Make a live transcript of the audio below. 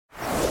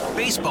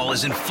Baseball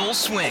is in full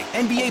swing.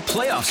 NBA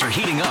playoffs are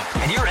heating up,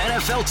 and your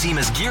NFL team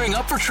is gearing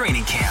up for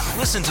training camp.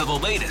 Listen to the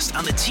latest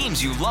on the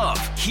teams you love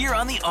here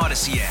on the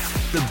Odyssey app.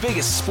 The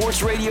biggest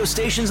sports radio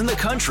stations in the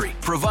country,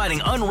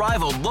 providing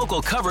unrivaled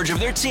local coverage of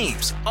their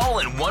teams, all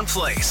in one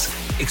place.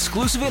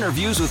 Exclusive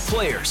interviews with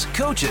players,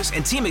 coaches,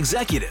 and team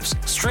executives,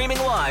 streaming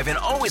live and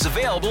always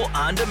available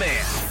on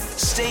demand.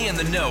 Stay in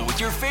the know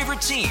with your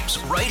favorite teams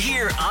right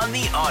here on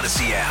the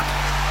Odyssey app.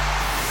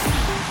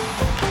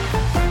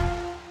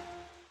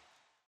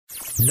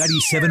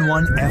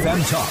 97.1 FM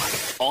Talk.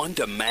 On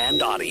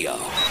demand audio.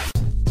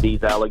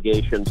 These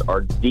allegations are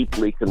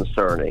deeply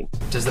concerning.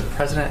 Does the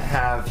president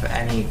have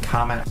any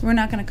comment? We're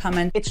not going to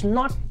comment. It's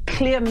not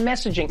clear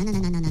messaging.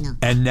 No.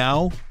 And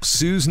now,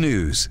 Sue's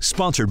News,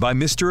 sponsored by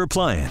Mr.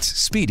 Appliance,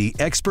 Speedy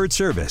Expert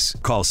Service.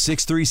 Call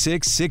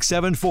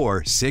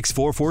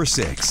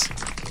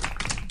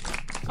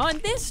 636-674-6446. On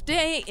this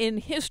day in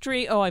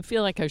history, I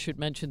feel like I should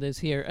mention this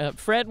here.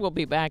 Fred will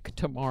be back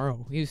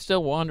tomorrow. He's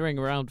still wandering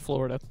around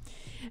Florida.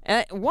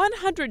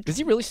 100. Is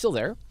he really still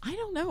there? I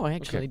don't know,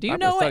 actually. Okay. Do you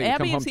know,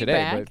 Abby, is he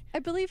back? But... I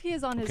believe he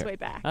is on his way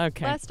back.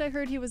 Okay. Last I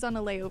heard, he was on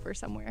a layover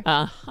somewhere.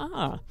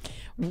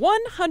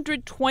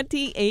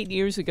 128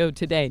 years ago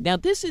today. Now,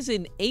 this is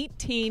in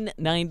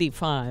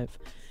 1895.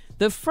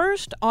 The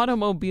first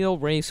automobile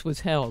race was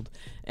held.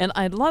 And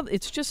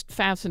it's just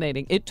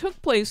fascinating. It took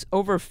place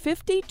over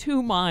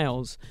 52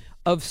 miles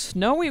of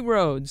snowy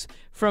roads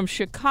from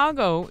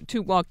Chicago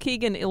to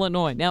Waukegan,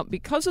 Illinois. Now,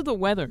 because of the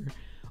weather,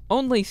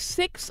 only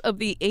 6 of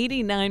the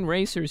 89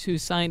 racers who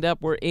signed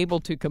up were able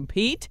to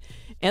compete,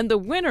 and the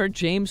winner,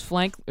 James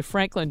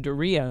Franklin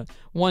Doria,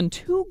 won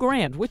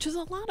 $2,000, which is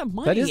a lot of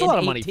money. That is a lot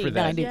of money for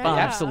that. Yeah.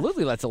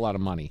 Absolutely, that's a lot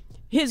of money.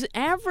 His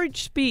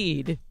average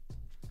speed,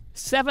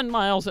 7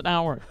 miles an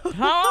hour.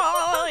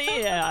 Oh,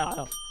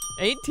 yeah.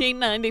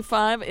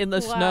 1895 in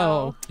the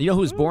snow. You know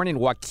who was born in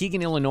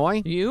Waukegan,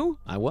 Illinois? You?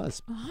 I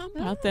was. How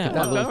about that?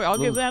 I'll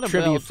give that a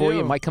trivia bell, for too.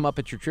 you. It might come up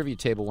at your trivia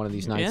table one of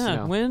these nights.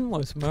 Yeah, when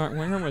was Mark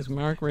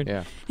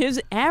Yeah.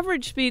 His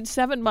average speed,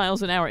 7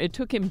 miles an hour. It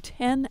took him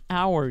 10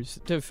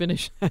 hours to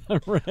finish that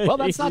race. Well,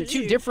 that's not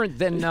too different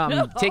than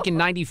taking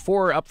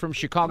 94 up from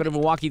Chicago to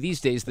Milwaukee these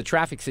days, the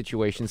traffic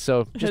situation.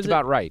 So just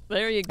about right.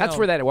 There you go. That's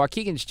where that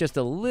Waukegan's just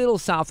a little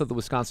south of the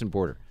Wisconsin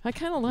border. I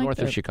kind of like north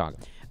that. of Chicago.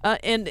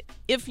 And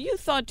if you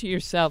thought to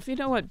yourself, you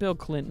know what, Bill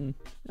Clinton,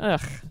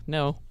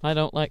 no, I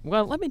don't like.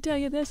 Well, let me tell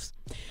you this.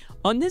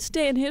 On this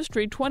day in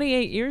history,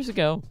 28 years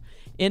ago,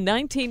 in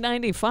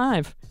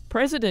 1995,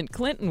 President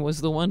Clinton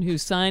was the one who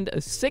signed a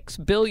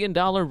 $6 billion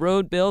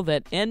road bill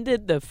that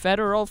ended the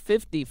federal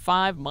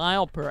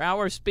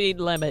 55-mile-per-hour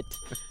speed limit.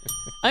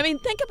 I mean,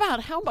 think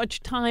about how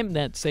much time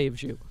that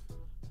saves you.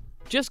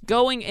 Just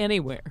going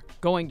anywhere.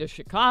 Going to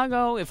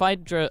Chicago, if I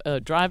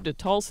drive to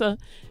Tulsa,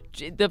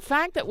 the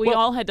fact that we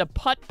all had to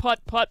putt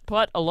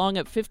along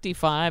at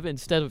 55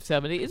 instead of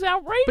 70 is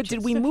outrageous. But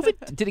did we move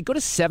it? Did it go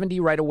to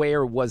 70 right away,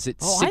 or was it?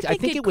 I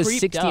think it was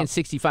 60 and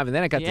 65, and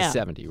then it got to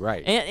 70.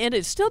 Right. And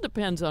it still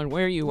depends on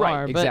where you right,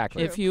 are.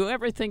 Exactly. But if you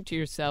ever think to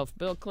yourself,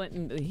 Bill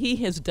Clinton, he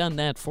has done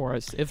that for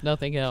us, if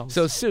nothing else.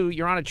 So Sue,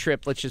 you're on a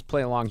trip. Let's just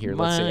play along here.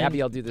 Let's say,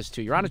 Abby, I'll do this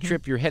too. You're on a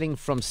trip. You're heading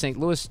from St.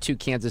 Louis to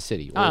Kansas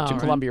City or to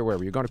Columbia, or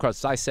wherever. You're going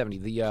across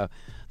I-70.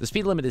 The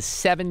speed limit is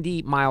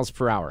 70 miles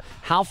per hour.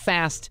 How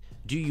fast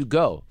do you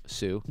go,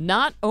 Sue?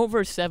 Not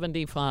over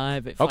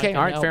 75. Okay,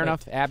 all right, fair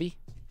enough. Abby?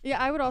 Yeah,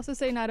 I would also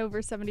say not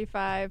over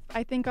 75.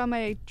 I think on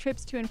my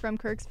trips to and from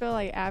Kirksville,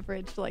 I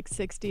averaged like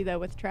 60, though,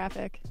 with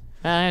traffic.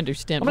 I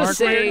understand. I'm going to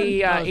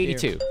say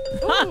 82.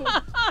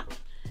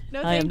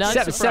 No, I am not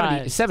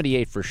surprised.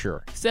 78 for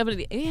sure.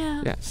 70,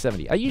 yeah. Yeah,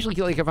 70. I usually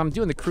feel like if I'm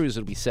doing the cruise,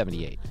 it'll be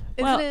 78.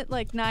 Isn't it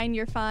like 9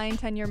 you're fine,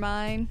 10 you're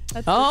mine?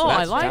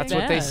 I like that. That's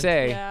what they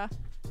say. Yeah.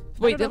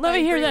 Wait, let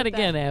me hear that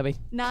again, Abby.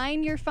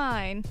 9 you're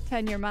fine,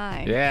 10 you're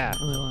mine. Yeah.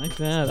 I like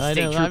that. I've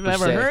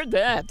never heard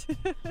that.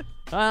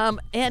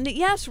 And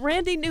yes,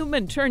 Randy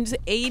Newman turns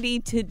 80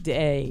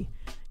 today.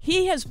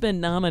 He has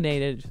been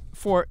nominated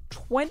for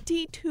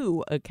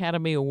 22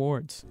 Academy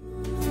Awards.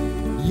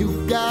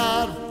 You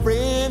got a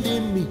friend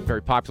in me.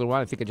 Very popular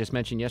one. I think I just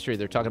mentioned yesterday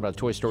they're talking about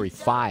Toy Story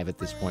 5 at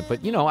this point.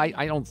 But, you know,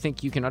 I don't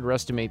think you can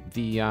underestimate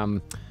the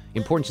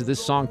importance of this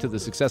song to the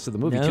success of the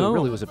movie, too. It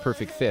really was a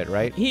perfect fit,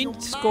 right? He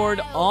scored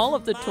all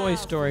of the Toy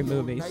Story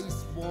movies.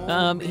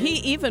 He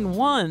even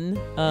won,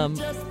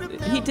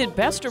 he did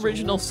Best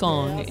Original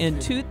Song in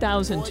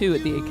 2002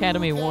 at the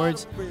Academy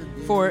Awards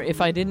for If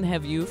I Didn't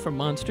Have You from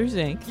Monsters,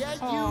 Inc.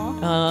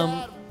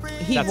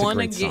 He That's won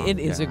a great song. It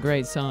is a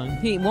great song.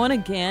 He won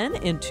again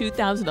in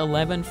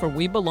 2011 for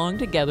We Belong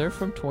Together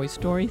from Toy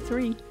Story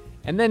 3.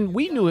 And then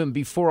we knew him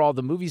before all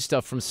the movie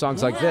stuff from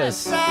songs like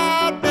this.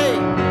 I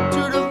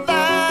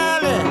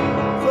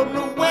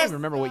don't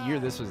remember what year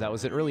this was. That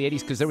was it early 80s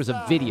because there was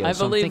a video. I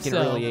so I'm believe thinking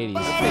so. early 80s.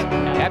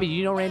 Abby, do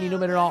you know Randy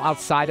Newman at all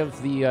outside of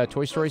the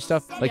Toy Story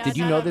stuff? Like, did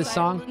you know this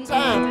song? You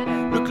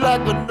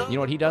know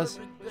what he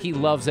does? He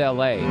loves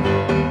L.A.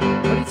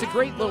 But it's a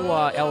great little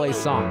L.A.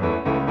 song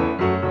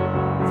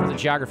for the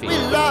geography. We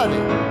love it.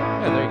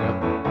 Yeah, there you go.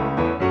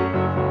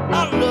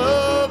 I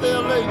love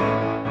L.A.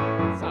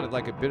 Sounded like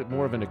like a bit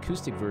more of an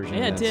acoustic version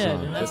Yeah, of it that did.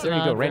 song. That's But there an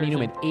you go. odd Randy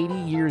version. Newman,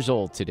 80 years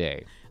old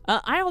today.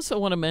 I also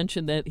want to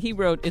mention that he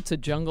wrote "It's a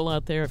Jungle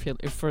Out There."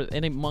 If for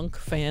any Monk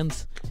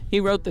fans,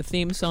 he wrote the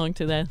theme song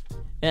to that,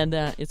 and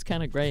it's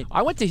kind of great.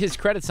 I went to his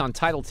credits on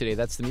Tidal today.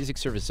 That's the music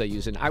service I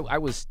use, and I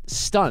was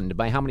stunned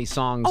by how many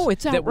songs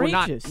it's that were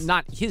outrageous.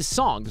 not his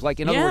songs.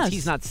 Like, in other words, Yes.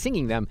 he's not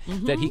singing them,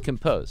 that he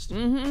composed.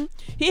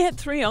 He had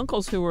 3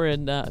 uncles who were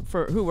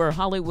who were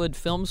Hollywood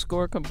film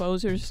score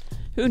composers.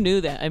 Who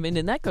knew that? I mean,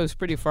 and that goes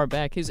pretty far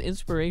back. His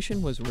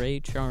inspiration was Ray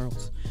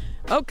Charles.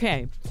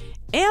 Okay,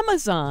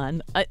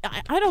 Amazon. I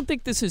don't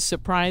think this is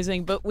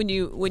surprising, but when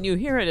you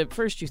hear it at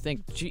first, you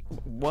think, "Gee,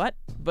 what?"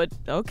 But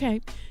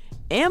okay,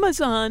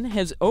 Amazon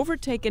has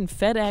overtaken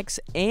FedEx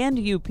and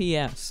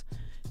UPS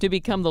to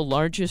become the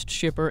largest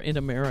shipper in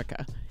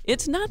America.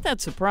 It's not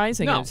that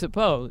surprising, No. I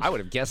suppose. I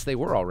would have guessed they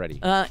were already.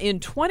 In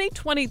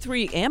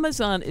 2023,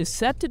 Amazon is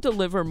set to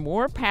deliver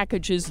more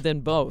packages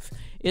than both.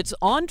 It's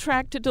on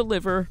track to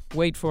deliver,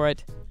 wait for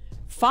it,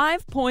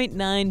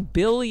 5.9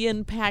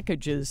 billion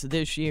packages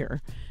this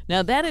year.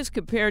 Now, that is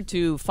compared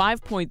to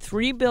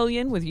 5.3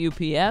 billion with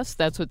UPS.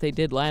 That's what they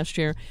did last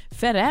year.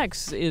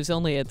 FedEx is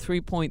only at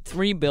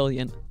 3.3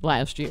 billion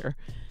last year.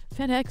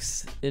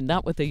 FedEx is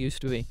not what they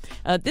used to be.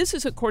 This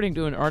is according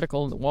to an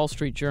article in the Wall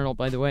Street Journal,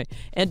 by the way.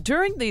 And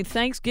during the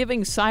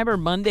Thanksgiving Cyber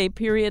Monday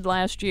period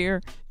last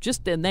year,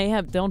 and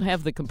they don't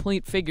have the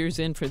complete figures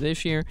in for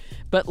this year,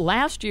 but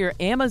last year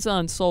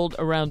Amazon sold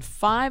around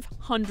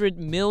 500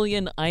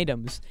 million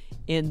items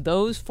in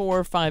those 4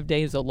 or 5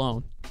 days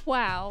alone.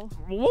 Wow.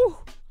 Woo!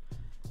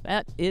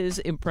 That is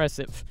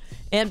impressive.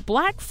 And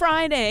Black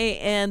Friday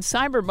and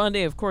Cyber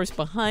Monday, of course,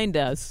 behind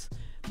us.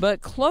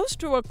 But close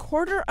to a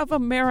quarter of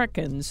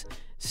Americans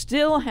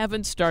still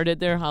haven't started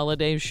their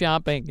holiday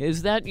shopping.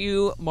 Is that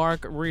you,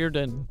 Mark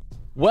Reardon?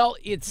 Well,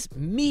 it's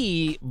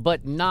me,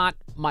 but not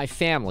my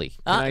family.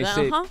 Can I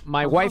say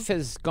my wife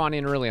has gone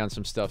in early on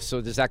some stuff,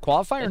 so does that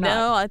qualify or not?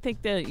 No, I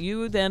think that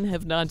you then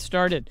have not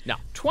started. No.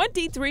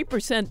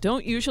 23%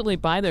 don't usually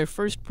buy their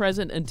first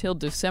present until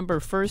December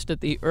 1st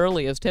at the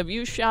earliest. Have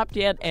you shopped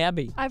yet,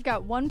 Abby? I've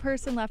got one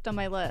person left on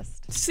my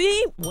list.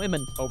 See?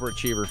 Women.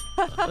 Overachiever.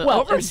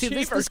 Well, see,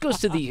 this Overachiever. goes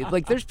to the,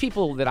 like, there's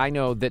people that I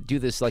know that do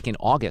this, like, in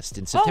August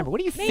and September. What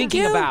are you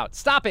thinking about?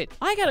 Stop it.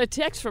 I got a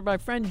text from my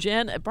friend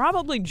Jen,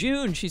 probably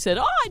June. She said,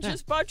 I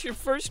just bought your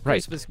first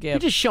Christmas You're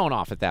gift. just showing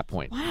off at that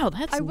point. Wow,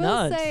 that's I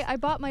will nuts. say I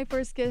bought my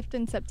first gift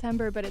in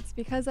September, but it's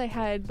because I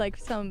had like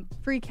some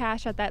free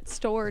cash at that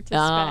store to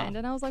spend.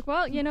 And I was like,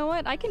 well, you know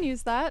what? I can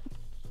use that.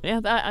 Yeah,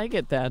 I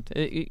get that.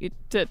 It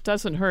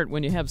doesn't hurt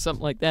when you have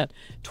something like that.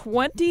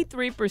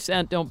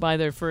 23% don't buy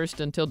their first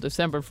until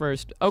December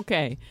 1st.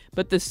 Okay,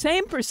 but the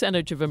same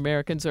percentage of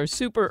Americans are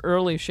super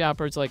early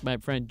shoppers like my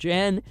friend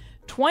Jen.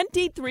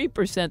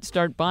 23%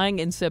 start buying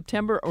in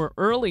September or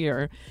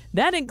earlier.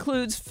 That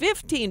includes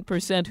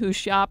 15% who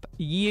shop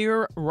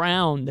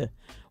year-round.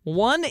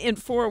 1 in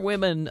 4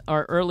 women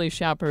are early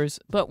shoppers,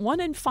 but 1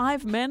 in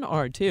 5 men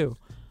are too.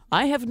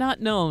 I have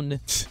not known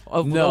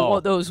of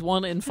those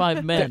 1 in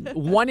 5 men.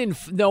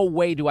 No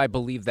way do I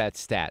believe that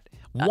stat.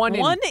 1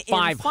 in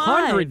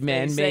 500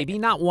 men, maybe,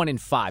 not 1 in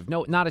 5.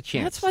 No, not a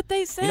chance. That's what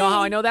they say. You know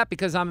how I know that?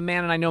 Because I'm a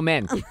man and I know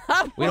men.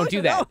 We don't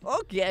do that.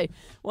 Okay.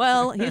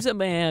 Well, he's a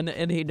man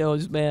and he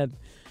knows men.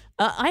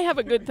 I have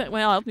a good thing.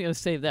 Well, I'm going to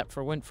save that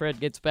for when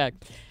Fred gets back.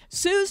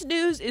 Sue's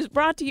News is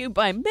brought to you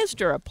by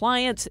Mr.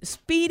 Appliance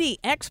Speedy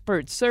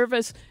Expert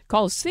Service.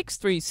 Call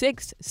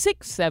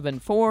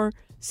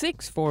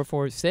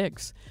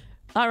 636-674-6446.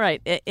 All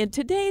right. In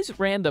today's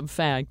random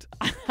fact,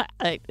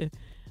 I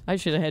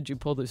should have had you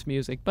pull this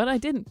music, but I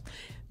didn't.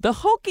 The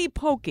Hokey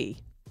Pokey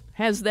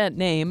has that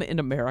name in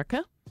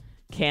America,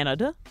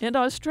 Canada, and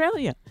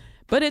Australia,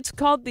 but it's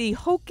called the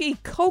Hokey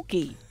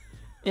Cokey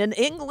in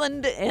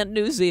England and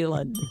New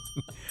Zealand.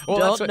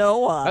 Well, Don't know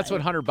why. That's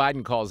what Hunter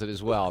Biden calls it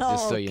as well,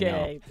 just so you know.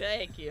 Okay,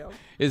 thank you.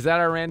 Is that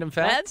our random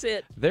fact? That's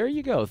it. There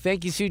you go.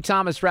 Thank you, Sue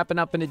Thomas, wrapping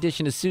up an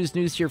edition of Sue's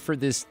News here for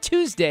this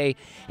Tuesday.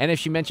 And as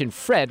she mentioned,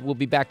 Fred will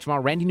be back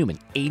tomorrow. Randy Newman,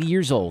 80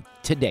 years old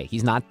today.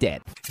 He's not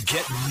dead.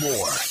 Get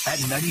more at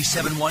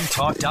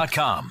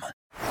 971talk.com.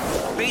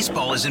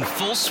 Baseball is in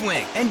full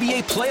swing.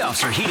 NBA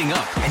playoffs are heating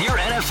up, and your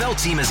NFL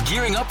team is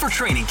gearing up for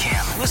training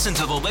camp. Listen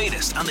to the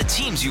latest on the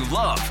teams you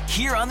love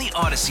here on the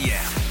Odyssey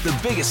app. The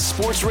biggest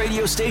sports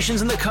radio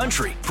stations in the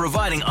country,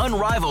 providing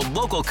unrivaled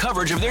local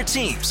coverage of their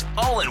teams,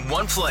 all in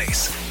one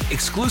place.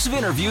 Exclusive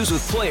interviews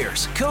with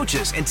players,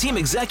 coaches, and team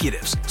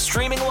executives,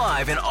 streaming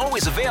live and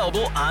always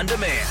available on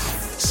demand.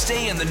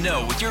 Stay in the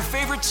know with your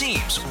favorite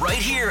teams right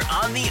here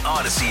on the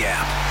Odyssey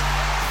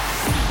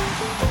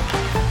app.